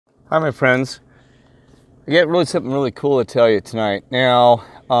Hi, my friends. I got something really cool to tell you tonight. Now,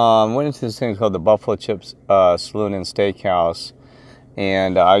 went into this thing called the Buffalo Chips Saloon and Steakhouse,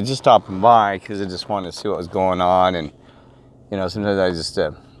 and I was just stopping by because I just wanted to see what was going on. And you know, sometimes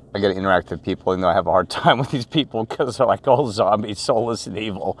I got to interact with people, even though I have a hard time with these people because they're like all zombies, soulless and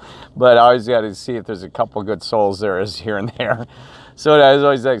evil. But I always got to see if there's a couple good souls there is here and there. So I was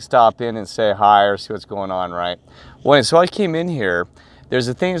always like stop in and say hi or see what's going on, right? So I came in here. There's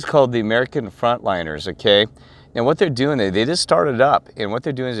a thing that's called the American Frontliners, okay? And what they're doing, they just started up. And what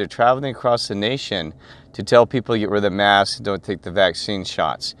they're doing is they're traveling across the nation to tell people to get rid of the masks and don't take the vaccine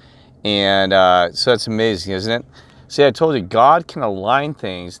shots. And so that's amazing, isn't it? See, I told you, God can align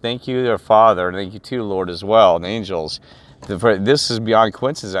things. Thank you, our Father, and thank you too, Lord, as well, and angels. This is beyond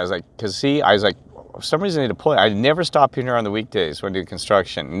coincidence. I was like, because see, I was like, for some reason I need to pull it. I never stop in here on the weekdays when I do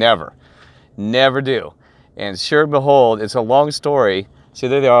construction. Never. Never do. And sure and behold, it's a long story. See,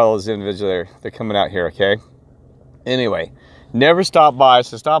 there they are, all those individuals there. They're coming out here, okay? Anyway, never stop by,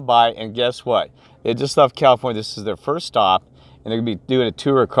 so stop by, and guess what? They just left California. This is their first stop, and they're going to be doing a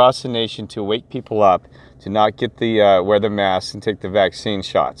tour across the nation to wake people up to not get the wear the masks and take the vaccine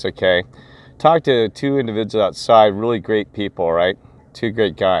shots, okay? Talked to two individuals outside, really great people, right? Two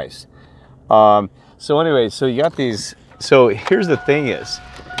great guys. So anyway, so you got these. So here's the thing is,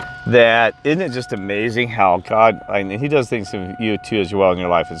 that isn't it just amazing how God, he does things in you too as well in your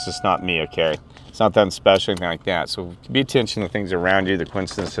life. It's just not me, okay? It's not that special, anything like that. So be attention to things around you, the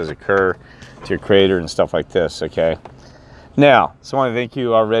coincidences occur to your creator and stuff like this, okay? Now, so I want to thank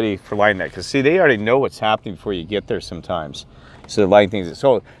you already for lighting that, because see, they already know what's happening before you get there sometimes. So they're lighting things.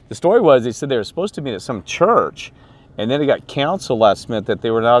 So the story was, they said they were supposed to meet at some church, and then it got canceled last minute that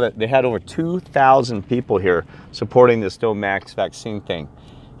they had over 2,000 people here supporting this no max vaccine thing.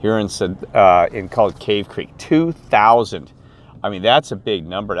 Here in called Cave Creek, 2,000. I mean, that's a big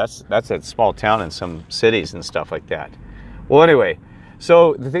number. That's a small town in some cities and stuff like that. Well, anyway,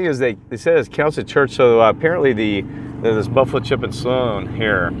 so the thing is, they said it's canceled church. So apparently this Buffalo Chip and Saloon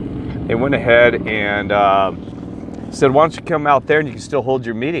here, they went ahead and said, why don't you come out there and you can still hold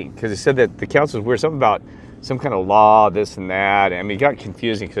your meeting? Because they said that the council was weird, something about some kind of law, this and that. I mean, it got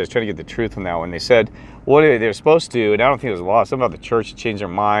confusing because I was trying to get the truth on that one. They said, well, anyway, they were supposed to, and I don't think it was a law, something about the church changed their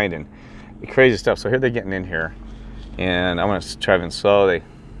mind and crazy stuff. So here they're getting in here, and I'm going to drive in slowly.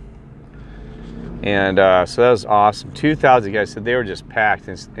 And so that was awesome. 2,000 guys said they were just packed,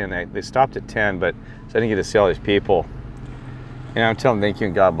 and they stopped at 10, but so I didn't get to see all these people. And I'm telling them thank you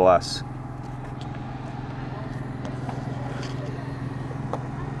and God bless.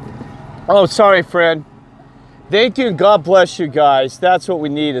 Oh, sorry, friend. Thank you and God bless you guys. That's what we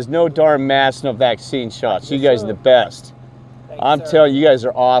need, is no darn mask, no vaccine shots. You guys are the best. I'm telling you, you guys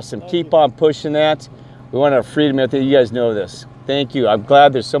are awesome. Keep on pushing that. We want our freedom out there. You guys know this. Thank you. I'm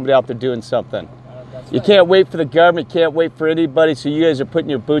glad there's somebody out there doing something. You can't wait for the government. You can't wait for anybody. So you guys are putting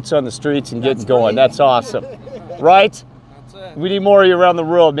your boots on the streets and getting going. That's awesome. Right? We need more of you around the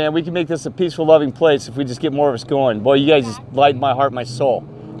world, man. We can make this a peaceful, loving place if we just get more of us going. Boy, you guys just light my heart, my soul.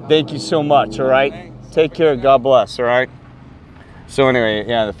 Thank you so much, all right? Take care, God bless, all right? So anyway,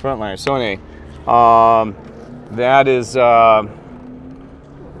 yeah, the Frontliners. So anyway, that is,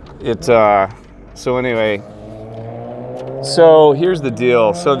 so anyway, so here's the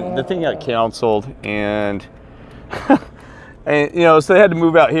deal. So the thing got canceled, and, and you know, so they had to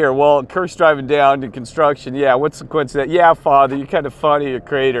move out here. Well, Kirk's driving down to construction. Yeah, what's the coincidence? Yeah, Father, you're kind of funny, your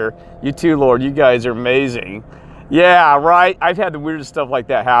creator. You too, Lord, you guys are amazing. Yeah, right. I've had the weirdest stuff like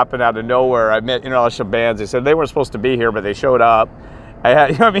that happen out of nowhere. I met international bands. They said they weren't supposed to be here, but they showed up. I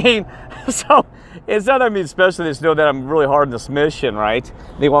had, you know what I mean? So it's not, I mean, especially they just know that I'm really hard on this mission, right?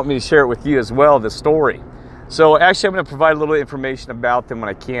 They want me to share it with you as well, the story. So actually, I'm going to provide a little information about them when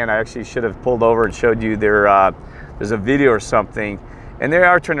I can. I actually should have pulled over and showed you there's a video or something. And they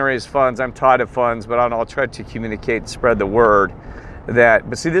are trying to raise funds. I'm tired of funds, but I'll try to communicate and spread the word.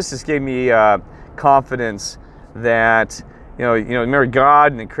 But see, this just gave me confidence that, you know, remember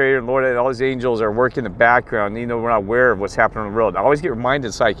God and the Creator and Lord and all His angels are working in the background. You know, we're not aware of what's happening in the world. I always get reminded,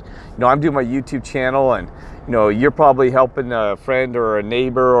 it's like, you know, I'm doing my YouTube channel, and, you know, you're probably helping a friend or a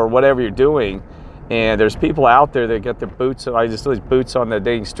neighbor or whatever you're doing, and there's people out there that got their boots, I just these boots on the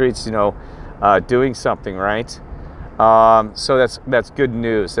dang streets, you know, doing something, right? So that's good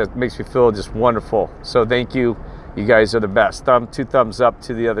news. That makes me feel just wonderful. So thank you. You guys are the best. Two thumbs up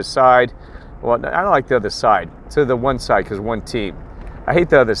to the other side. Well, I don't like the other side. To the one side, because one team. I hate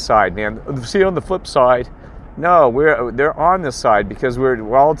the other side, man. See, on the flip side, no, they're on this side because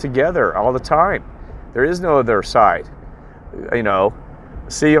we're all together all the time. There is no other side. You know,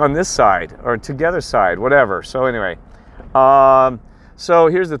 see on this side or together side, whatever. So anyway, So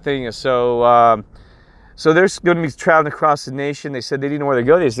here's the thing is, so they're going to be traveling across the nation. They said they didn't know where to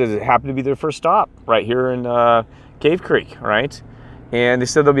go. They said it happened to be their first stop right here in Cave Creek, right? And they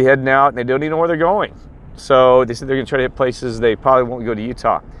said they'll be heading out, and they don't even know where they're going. So they said they're going to try to hit places they probably won't go to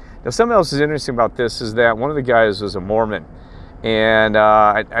Utah. Now, something else is interesting about this is that one of the guys was a Mormon, and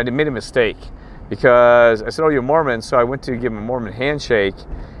I made a mistake because I said, "Oh, you're Mormon," so I went to give him a Mormon handshake,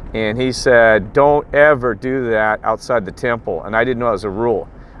 and he said, "Don't ever do that outside the temple," and I didn't know that was a rule.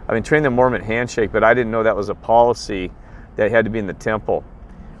 I've been trained the Mormon handshake, but I didn't know that was a policy that had to be in the temple.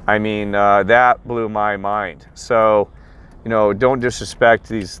 I mean, that blew my mind. So, you know, don't disrespect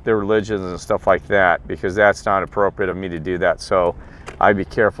their religions and stuff like that, because that's not appropriate of me to do that. So I'd be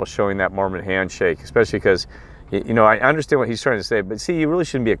careful showing that Mormon handshake, especially because, you know, I understand what he's trying to say, but see, you really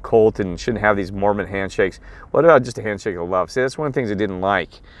shouldn't be a cult and shouldn't have these Mormon handshakes. What about just a handshake of love? See, that's one of the things I didn't like.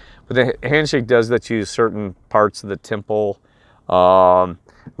 But the handshake does let you use certain parts of the temple,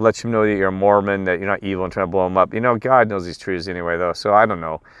 let you know that you're a Mormon, that you're not evil and trying to blow them up. You know, God knows these truths anyway, though, so I don't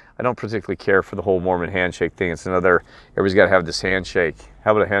know. I don't particularly care for the whole Mormon handshake thing. It's another, everybody's got to have this handshake.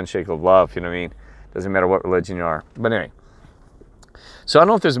 How about a handshake of love, you know what I mean? Doesn't matter what religion you are. But anyway, so I don't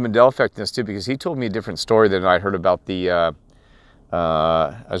know if there's a Mandela effect in this, too, because he told me a different story than I heard about the, I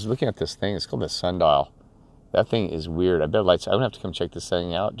was looking at this thing. It's called the sundial. That thing is weird. I bet lights, I'm going to have to come check this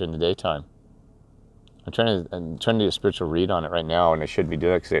thing out during the daytime. I'm trying to do a spiritual read on it right now, and I shouldn't be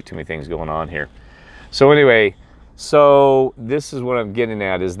doing it because I have too many things going on here. So anyway, so this is what I'm getting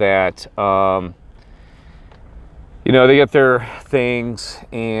at is that, you know, they get their things,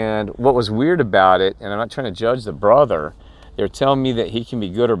 and what was weird about it, and I'm not trying to judge the brother, they're telling me that he can be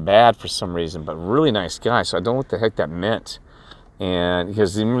good or bad for some reason, but really nice guy, so I don't know what the heck that meant. And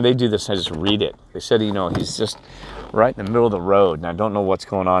because remember they do this, I just read it. They said, you know, he's just right in the middle of the road, and I don't know what's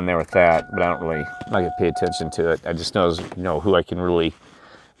going on there with that, but I don't really, I'm not gonna pay attention to it. I just know, you know, who I can really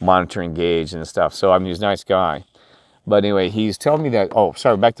monitor, engage, and stuff. So I mean, he's a nice guy. But anyway, he's telling me that, oh,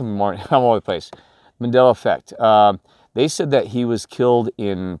 sorry, back to I'm all over the place. Mandela effect. They said that he was killed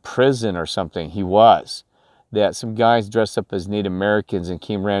in prison or something. He was. That some guys dressed up as Native Americans and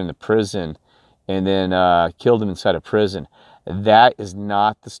ran into prison and then killed him inside a prison. That is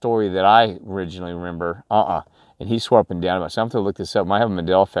not the story that I originally remember. And he swore up and down about it. So I'm going to look this up. I have a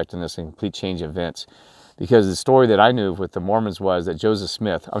Mandela effect on this, a complete change of events. Because the story that I knew with the Mormons was that Joseph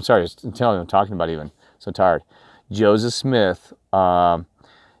Smith, I'm sorry, I'm telling you, I'm talking about even, so tired. Joseph Smith,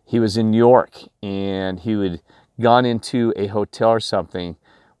 he was in New York, and he had gone into a hotel or something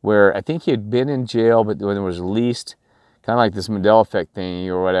where I think he had been in jail, but when it was released, kind of like this Mandela effect thing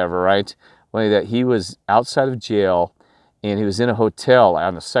or whatever, right? Only that he was outside of jail, and he was in a hotel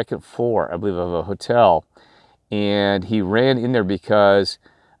on the second floor, I believe, of a hotel, and he ran in there because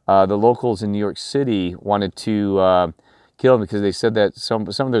the locals in New York City wanted to kill him because they said that some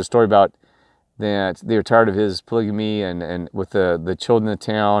of their story about that they were tired of his polygamy and with the children in the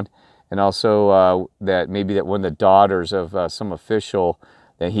town, and also that maybe that one of the daughters of some official,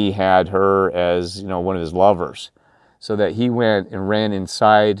 that he had her as, you know, one of his lovers. So that he went and ran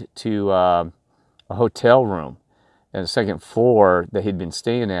inside to a hotel room on the second floor that he'd been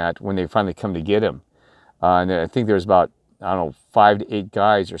staying at when they finally come to get him. And I think there was about, I don't know, 5 to 8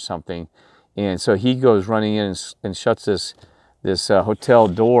 guys or something. And so he goes running in and shuts this hotel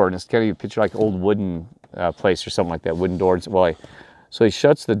door, and it's kind of a picture like an old wooden place or something like that, wooden doors. Well, so he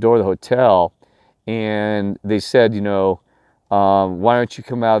shuts the door of the hotel, and they said, you know, why don't you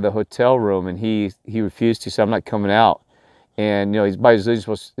come out of the hotel room? And he refused to, so I'm not coming out. And, you know, he's by his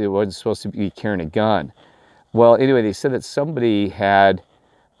religion he wasn't supposed to be carrying a gun. Well, anyway, they said that somebody had,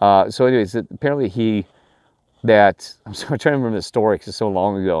 so anyways, apparently I'm trying to remember the story because it's so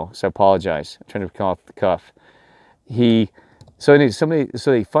long ago, so I apologize. I'm trying to come off the cuff. So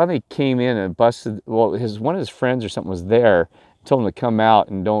they finally came in and busted, well, one of his friends or something was there, told him to come out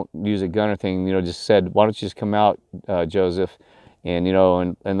and don't use a gun or thing, you know, just said, why don't you just come out, Joseph, and, you know,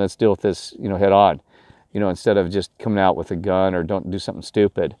 and let's deal with this, you know, head on, you know, instead of just coming out with a gun or don't do something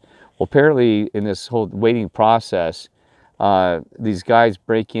stupid. Well, apparently in this whole waiting process, these guys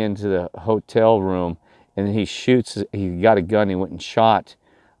break into the hotel room, and then he got a gun, he went and shot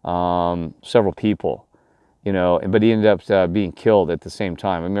several people, you know, but he ended up being killed at the same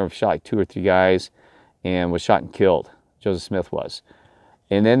time. I remember he shot like 2 or 3 guys and was shot and killed. Joseph Smith was.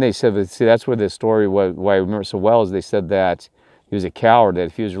 And then they said, see, that's where the story was, why I remember it so well, is they said that he was a coward, that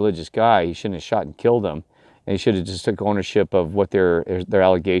if he was a religious guy, he shouldn't have shot and killed them, and he should have just took ownership of what their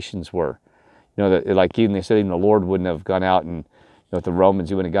allegations were. You know, that, like even they said even the Lord wouldn't have gone out and, you know, with the Romans,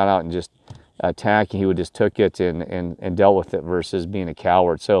 he wouldn't have gone out and just attack, and he would just took it and dealt with it versus being a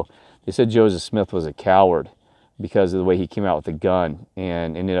coward. So they said Joseph Smith was a coward, because of the way he came out with the gun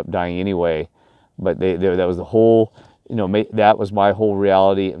and ended up dying anyway. But that was the whole, you know, that was my whole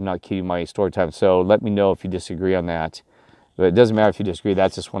reality. I'm not kidding, my story time. So let me know if you disagree on that. But it doesn't matter if you disagree.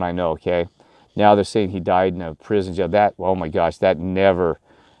 That's just one I know, okay? Now they're saying he died in a prison jail. That, oh my gosh, that never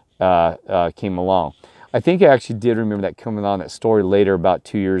came along. I think I actually did remember that coming on, that story later about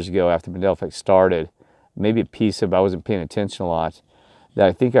 2 years ago after Mandela Effect started. Maybe a piece of, I wasn't paying attention a lot, that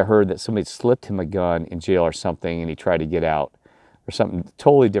I think I heard that somebody slipped him a gun in jail or something and he tried to get out or something.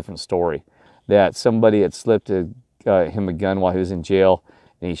 Totally different story. That somebody had slipped him a gun while he was in jail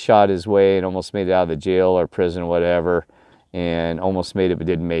and he shot his way and almost made it out of the jail or prison or whatever and almost made it but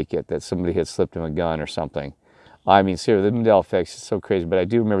didn't make it, that somebody had slipped him a gun or something. I mean, seriously, the Mandela Effect is so crazy, but I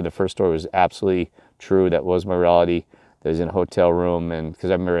do remember the first story was absolutely true. That was my reality. That was in a hotel room, and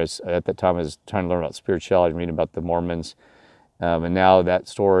because I remember at that time I was trying to learn about spirituality and reading about the Mormons, and now that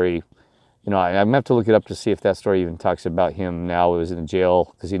story, you know, I'm gonna have to look it up to see if that story even talks about him now. It was in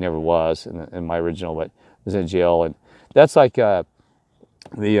jail, because he never was in my original, but was in jail, and that's like the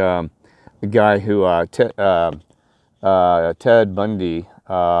guy who Ted Bundy,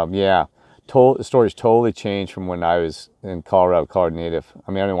 yeah. The story's totally changed from when I was in Colorado native.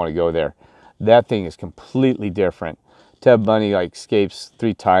 I mean, I don't want to go there. That thing is completely different. Ted Bundy like escapes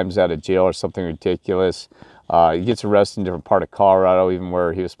 3 times out of jail or something ridiculous. He gets arrested in a different part of Colorado, even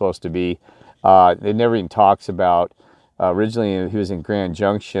where he was supposed to be. It never even talks about, originally he was in Grand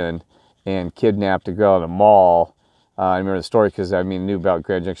Junction and kidnapped a girl at a mall. I remember the story because I knew about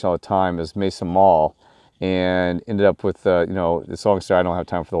Grand Junction all the time as Mesa Mall, and ended up with, you know, the song story. I don't have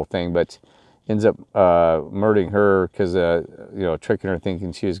time for the whole thing, but ends up murdering her because, you know, tricking her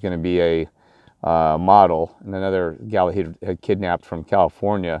thinking she was going to be a model. And another gal that he had kidnapped from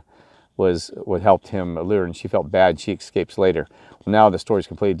California was what helped him lure, and she felt bad. She escapes later. Well, now the story's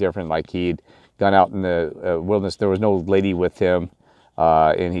completely different. Like, he'd gone out in the wilderness. There was no lady with him,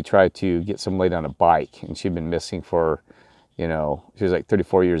 and he tried to get some lady on a bike, and she'd been missing for, you know, she was like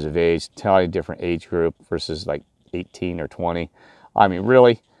 34 years of age, totally different age group versus like 18 or 20. I mean,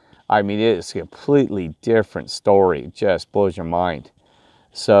 really? I mean, it is a completely different story. It just blows your mind.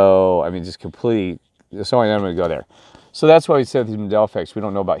 So, I mean, just completely, so I'm going to go there. So that's why we said these Mandela Effects, we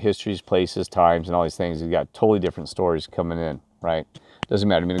don't know about histories, places, times, and all these things. You've got totally different stories coming in, right? Doesn't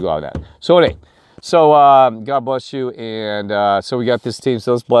matter. I'm going to go out of that. So anyway, so God bless you. And so we got this team.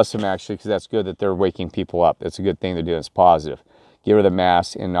 So let's bless them, actually, because that's good that they're waking people up. That's a good thing they're doing. It's positive. Get rid of the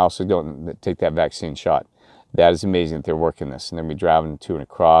mask, and also don't take that vaccine shot. That is amazing that they're working this, and they're going to be driving to and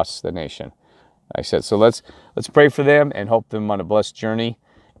across the nation. Like I said, so let's pray for them and hope them on a blessed journey,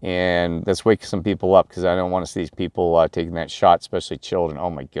 and let's wake some people up, because I don't want to see these people taking that shot, especially children. Oh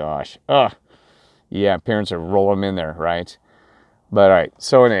my gosh. Yeah, parents are rolling them in there, right? But all right,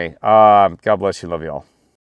 so anyway, God bless you. Love you all.